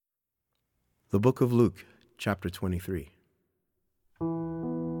The Book of Luke, chapter 23.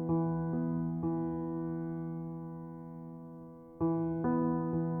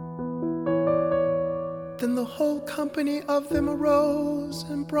 Then the whole company of them arose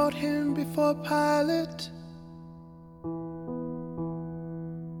and brought him before Pilate.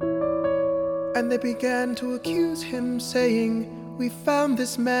 And they began to accuse him, saying, "We found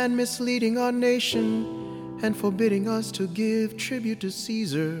this man misleading our nation and forbidding us to give tribute to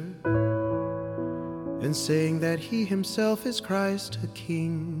Caesar, and saying that he himself is Christ, a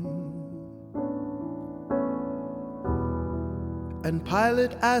king." And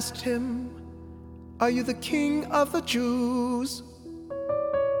Pilate asked him, "Are you the king of the Jews?"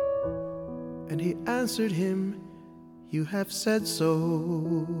 And he answered him, "You have said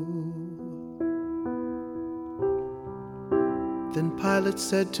so." Then Pilate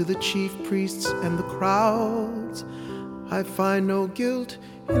said to the chief priests and the crowds, "I find no guilt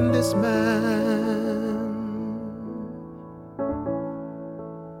in this man."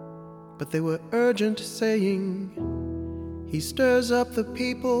 But they were urgent, saying, "He stirs up the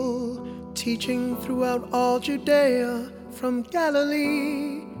people, teaching throughout all Judea, from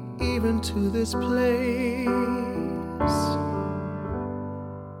Galilee even to this place."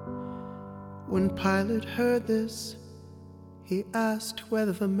 When Pilate heard this, he asked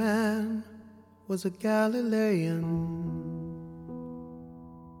whether the man was a Galilean.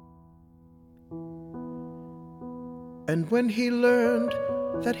 And when he learned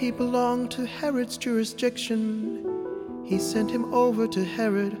that he belonged to Herod's jurisdiction, he sent him over to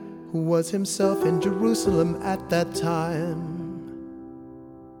Herod, who was himself in Jerusalem at that time.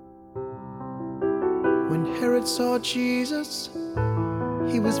 When Herod saw Jesus,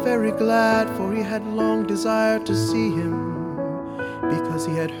 he was very glad, for he had long desired to see him, because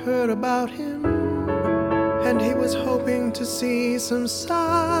he had heard about him, and he was hoping to see some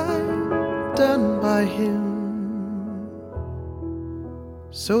sign done by him.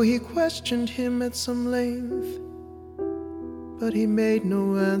 So he questioned him at some length, but he made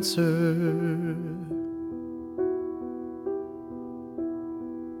no answer.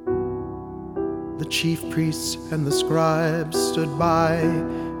 The chief priests and the scribes stood by,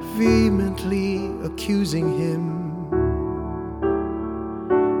 vehemently accusing him.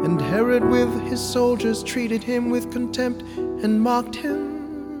 And Herod with his soldiers treated him with contempt and mocked him.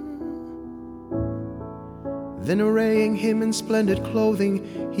 Then arraying him in splendid clothing,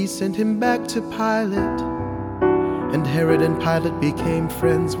 he sent him back to Pilate. And Herod and Pilate became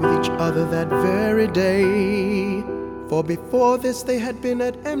friends with each other that very day, for before this they had been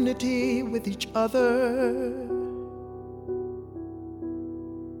at enmity with each other.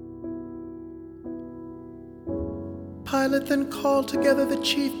 Pilate then called together the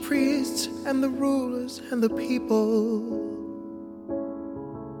chief priests and the rulers and the people,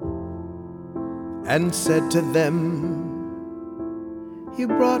 and said to them, "You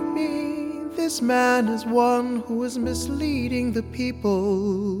brought me this man as one who is misleading the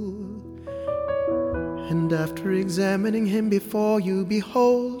people. And after examining him before you,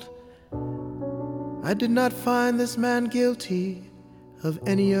 behold, I did not find this man guilty of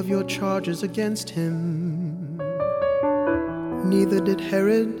any of your charges against him. Neither did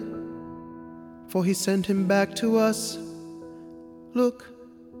Herod, for he sent him back to us. Look,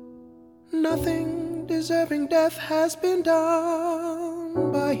 nothing deserving death has been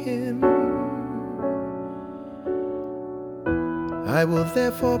done by him. I will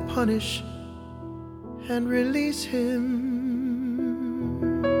therefore punish and release him."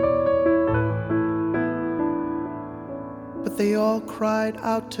 But they all cried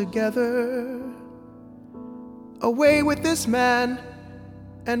out together, "Away with this man,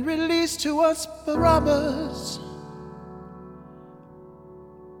 and release to us Barabbas."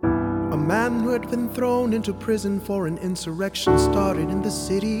 A man who had been thrown into prison for an insurrection started in the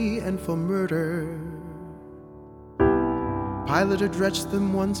city and for murder. Pilate addressed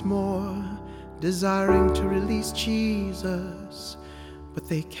them once more, desiring to release Jesus, but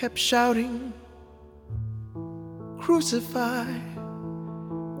they kept shouting, "Crucify,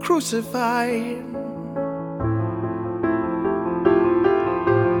 crucify him."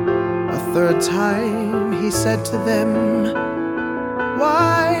 A third time he said to them,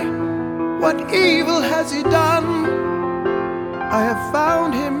 "Why, what evil has he done? I have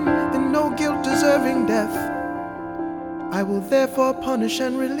found him in no guilt deserving death. I will therefore punish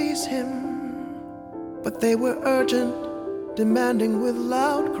and release him." But they were urgent, demanding with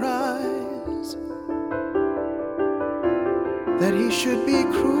loud cries that he should be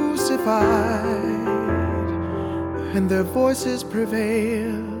crucified, and their voices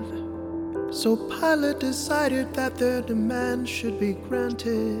prevailed. So Pilate decided that their demand should be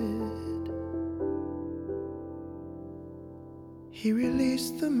granted. He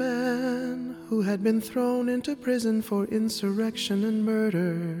released the man who had been thrown into prison for insurrection and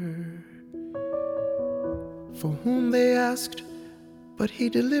murder, for whom they asked, but he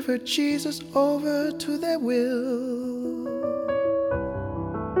delivered Jesus over to their will.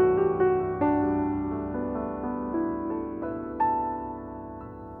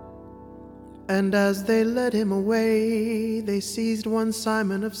 And as they led him away, they seized one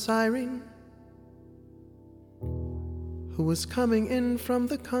Simon of Cyrene, who was coming in from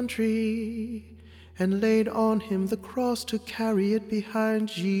the country, and laid on him the cross to carry it behind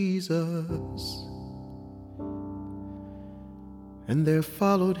Jesus. And there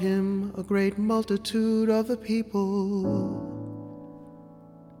followed him a great multitude of the people,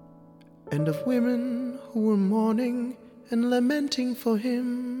 and of women who were mourning and lamenting for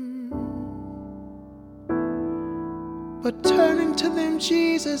him. But turning to them,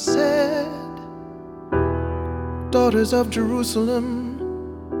 Jesus said, "Daughters of Jerusalem,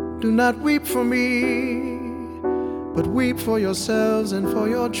 do not weep for me, but weep for yourselves and for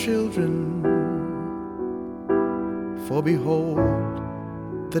your children. For behold,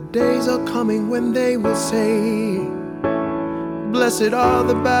 the days are coming when they will say, Blessed are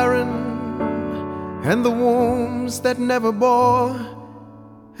the barren, and the wombs that never bore,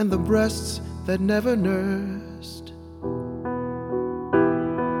 and the breasts that never nursed.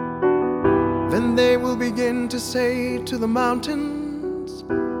 Then they will begin to say to the mountains,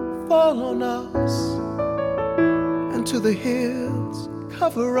 Fall on us, and to the hills,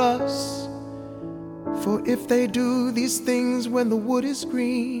 cover us. For if they do these things when the wood is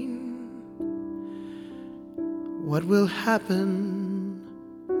green, what will happen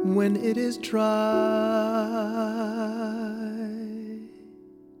when it is dry?"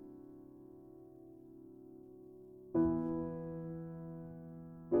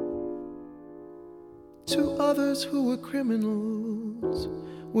 Two others who were criminals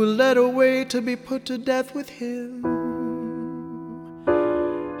were led away to be put to death with him.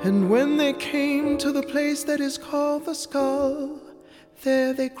 And when they came to the place that is called the Skull,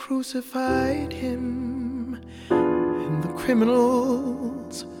 there they crucified him, and the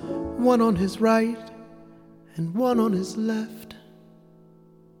criminals, one on his right and one on his left.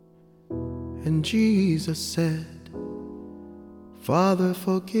 And Jesus said, "Father,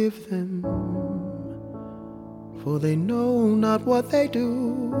 forgive them, for they know not what they do."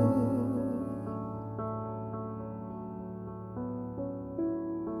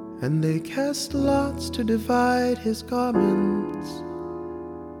 And they cast lots to divide his garments,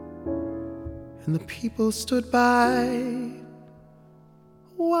 and the people stood by,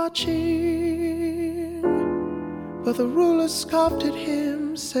 watching. But the rulers scoffed at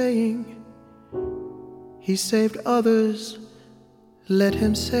him, saying, "He saved others, let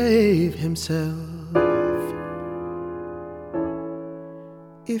him save himself.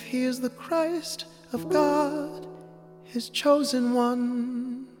 If he is the Christ of God, his chosen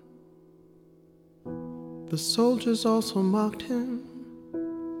one." The soldiers also mocked him,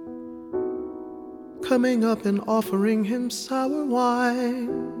 coming up and offering him sour wine,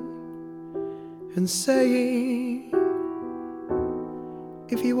 and saying,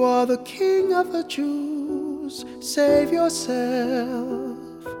 "If you are the King of the Jews, save yourself."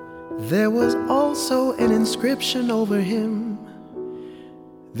 There was also an inscription over him,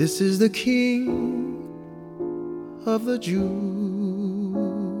 "This is the King of the Jews."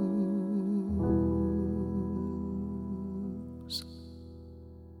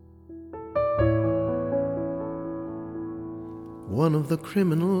 One of the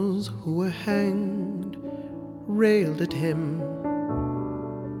criminals who were hanged railed at him,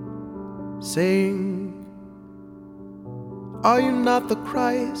 saying, "Are you not the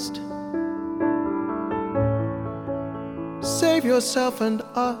Christ? Save yourself and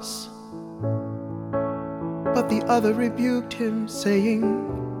us." But the other rebuked him, saying,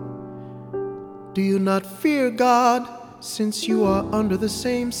 "Do you not fear God, since you are under the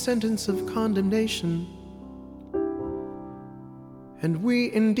same sentence of condemnation? And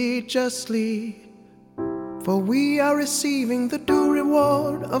we indeed justly, for we are receiving the due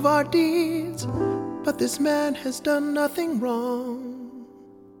reward of our deeds, but this man has done nothing wrong."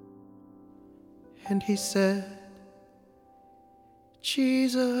 And he said,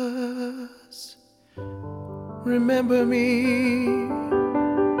 "Jesus, remember me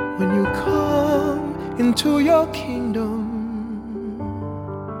when you come into your kingdom."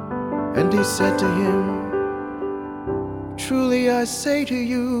 And he said to him, "Truly I say to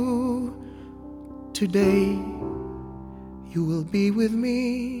you, today you will be with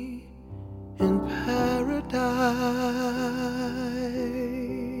me in paradise."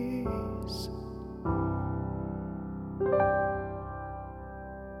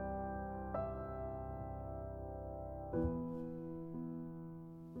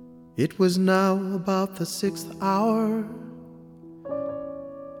 It was now about the 6th hour,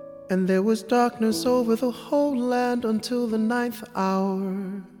 and there was darkness over the whole land until the 9th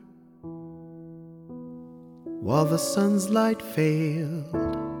hour, while the sun's light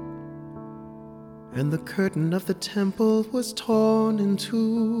failed, and the curtain of the temple was torn in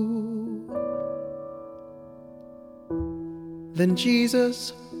two. Then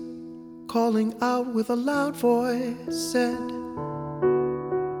Jesus, calling out with a loud voice, said,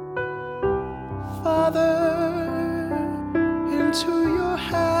 "Father, into your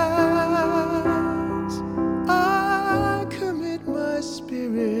hands I commit my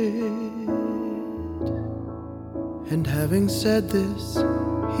spirit." And having said this,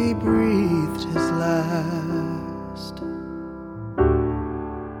 he breathed his last.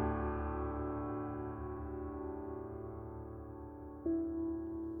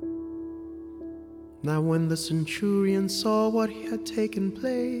 Now when the centurion saw what had taken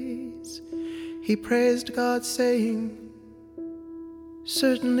place, he praised God, saying,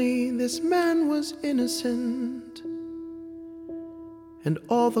 "Certainly this man was innocent." And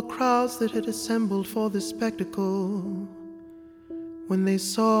all the crowds that had assembled for this spectacle, when they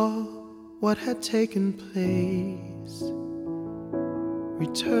saw what had taken place,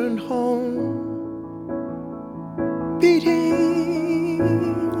 returned home, beating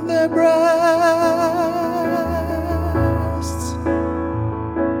their breasts.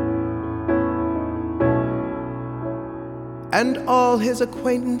 And all his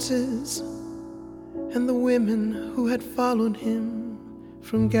acquaintances and the women who had followed him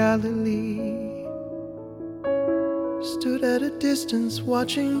from Galilee stood at a distance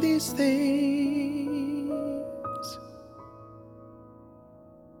watching these things.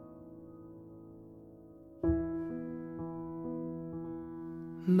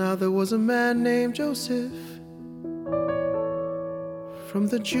 Now there was a man named Joseph from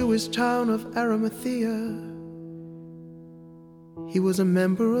the Jewish town of Arimathea. He was a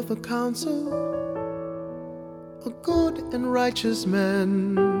member of the council, a good and righteous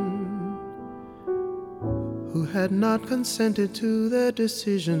man, who had not consented to their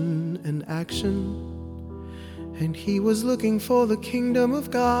decision and action, and he was looking for the kingdom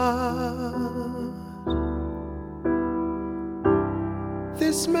of God.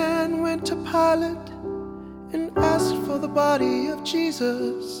 This man went to Pilate and asked for the body of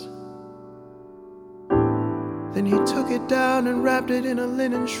Jesus. Then he took it down and wrapped it in a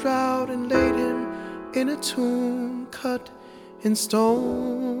linen shroud and laid him in a tomb cut in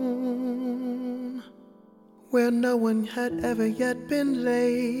stone, where no one had ever yet been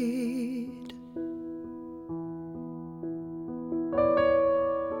laid.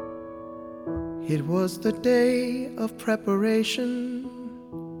 It was the day of preparation,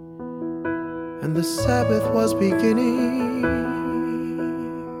 and the Sabbath was beginning.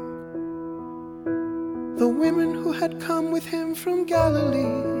 The women who had come with him from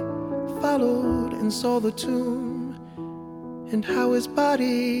Galilee followed and saw the tomb and how his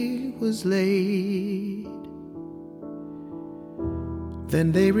body was laid.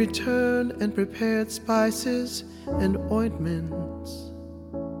 Then they returned and prepared spices and ointments.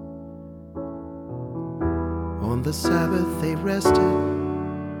 On the Sabbath they rested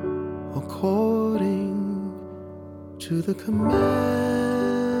according to the commandment.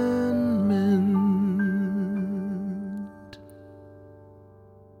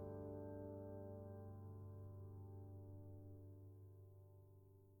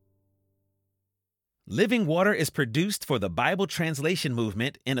 Living Water is produced for the Bible Translation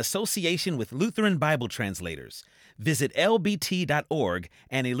Movement in association with Lutheran Bible Translators. Visit lbt.org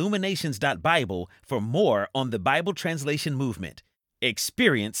and illuminations.bible for more on the Bible Translation Movement.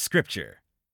 Experience Scripture.